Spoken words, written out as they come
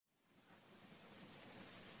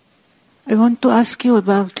I want to ask you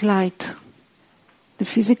about light, the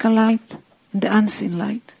physical light and the unseen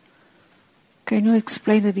light. Can you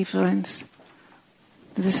explain the difference?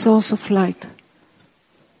 The source of light.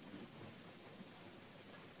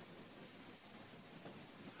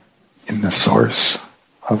 In the source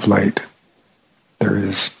of light, there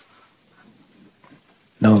is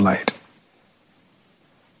no light.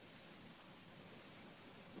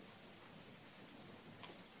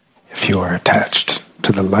 If you are attached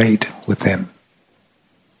to the light within,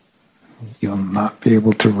 you'll not be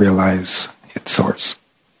able to realize its source.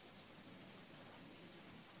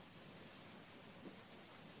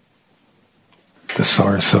 The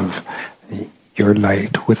source of your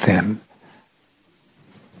light within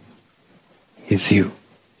is you.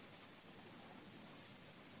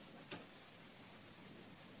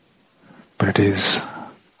 But it is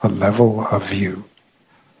a level of you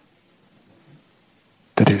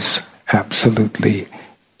that is absolutely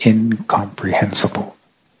incomprehensible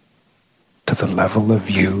to the level of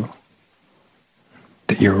you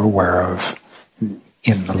that you're aware of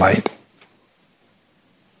in the light.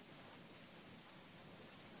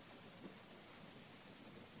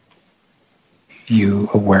 You,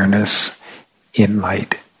 awareness in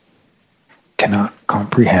light, cannot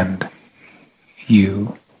comprehend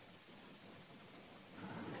you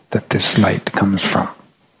that this light comes from.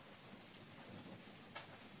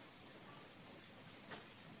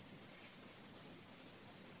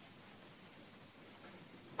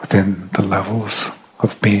 Within the levels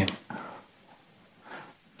of being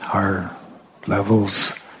are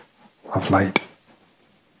levels of light.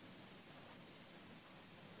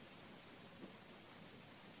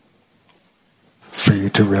 For you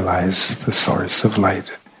to realize the source of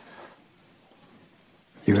light,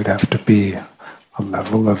 you would have to be a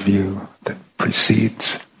level of you that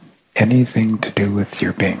precedes anything to do with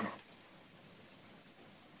your being.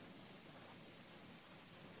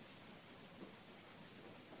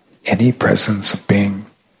 Any presence of being,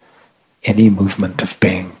 any movement of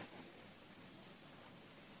being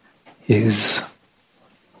is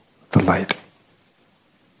the light.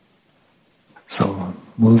 So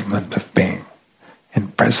movement of being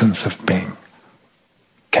and presence of being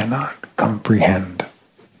cannot comprehend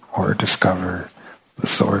or discover the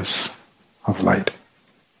source of light.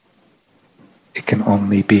 It can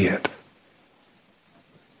only be it.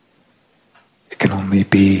 It can only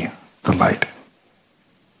be the light.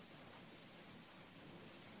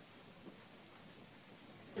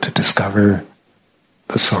 To discover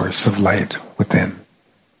the source of light within,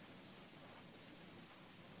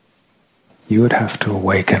 you would have to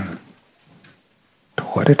awaken to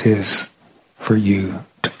what it is for you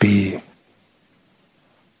to be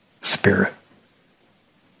spirit.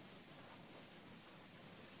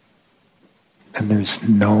 And there's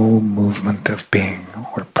no movement of being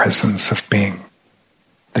or presence of being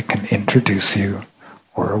that can introduce you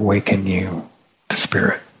or awaken you to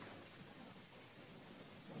spirit.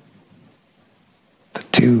 The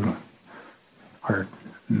two are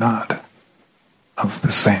not of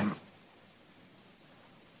the same.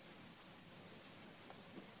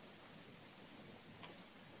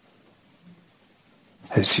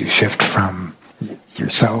 As you shift from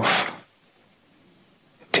yourself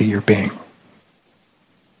to your being,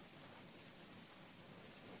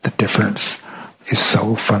 the difference is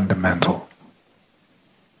so fundamental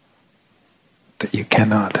that you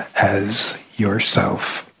cannot, as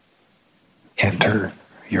yourself, enter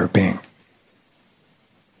your being.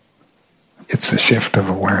 It's a shift of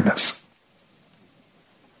awareness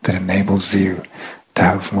that enables you to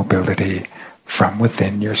have mobility from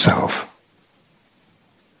within yourself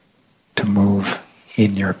to move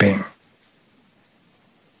in your being,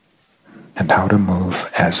 and how to move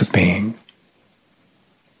as a being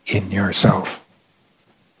in yourself.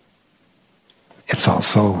 It's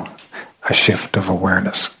also a shift of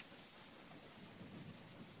awareness,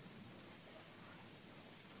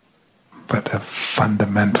 but a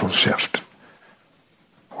fundamental shift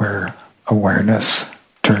where awareness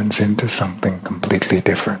turns into something completely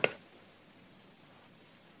different.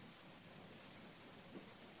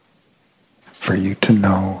 For you to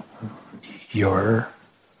know your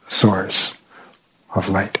source of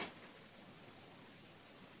light.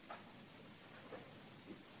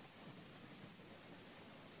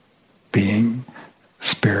 Being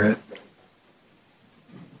spirit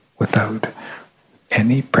without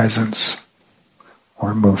any presence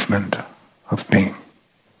or movement of being.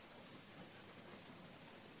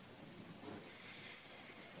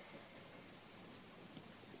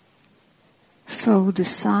 So the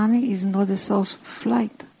sun is not the source of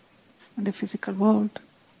light in the physical world.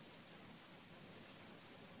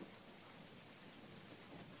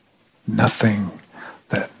 nothing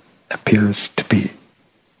that appears to be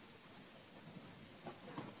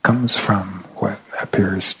comes from what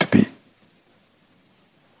appears to be.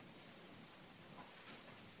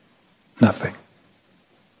 Nothing.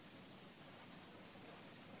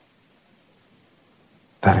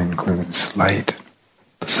 That includes light,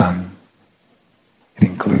 the sun. It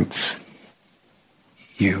includes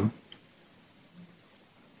you.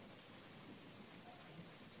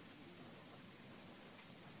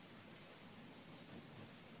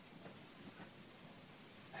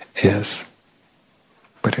 It is,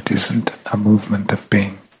 but it isn't a movement of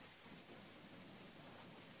being.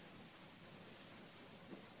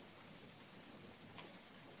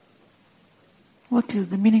 What is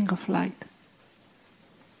the meaning of light?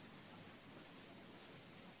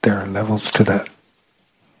 There are levels to that.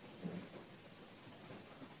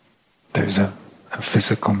 There's a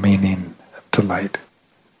physical meaning to light.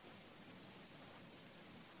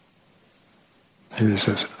 There's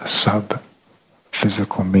a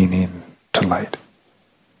sub-physical meaning to light.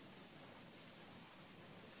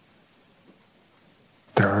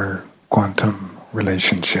 There are quantum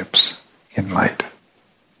relationships in light.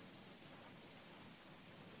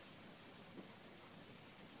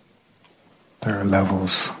 There are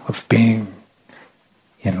levels of being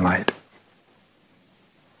in light.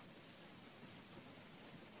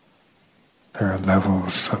 There are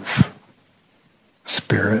levels of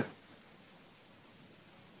spirit.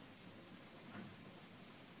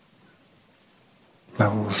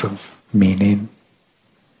 Levels of meaning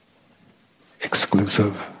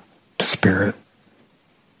exclusive to spirit,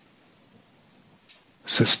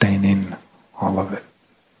 sustaining all of it.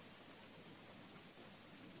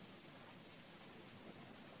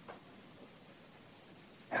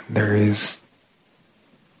 And there is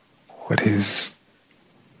what is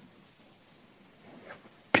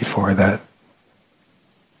before that.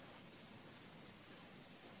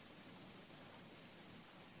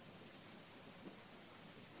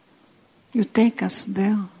 You take us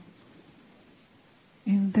there,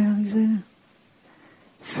 and there is a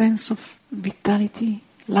sense of vitality,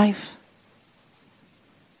 life.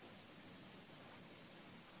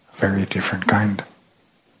 A very different kind.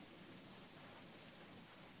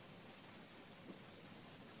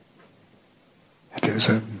 It is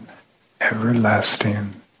an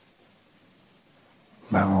everlasting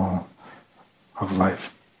level of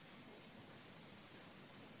life.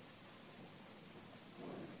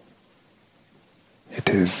 It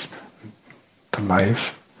is the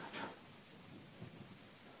life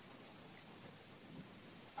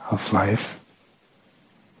of life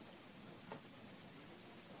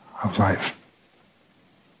of life.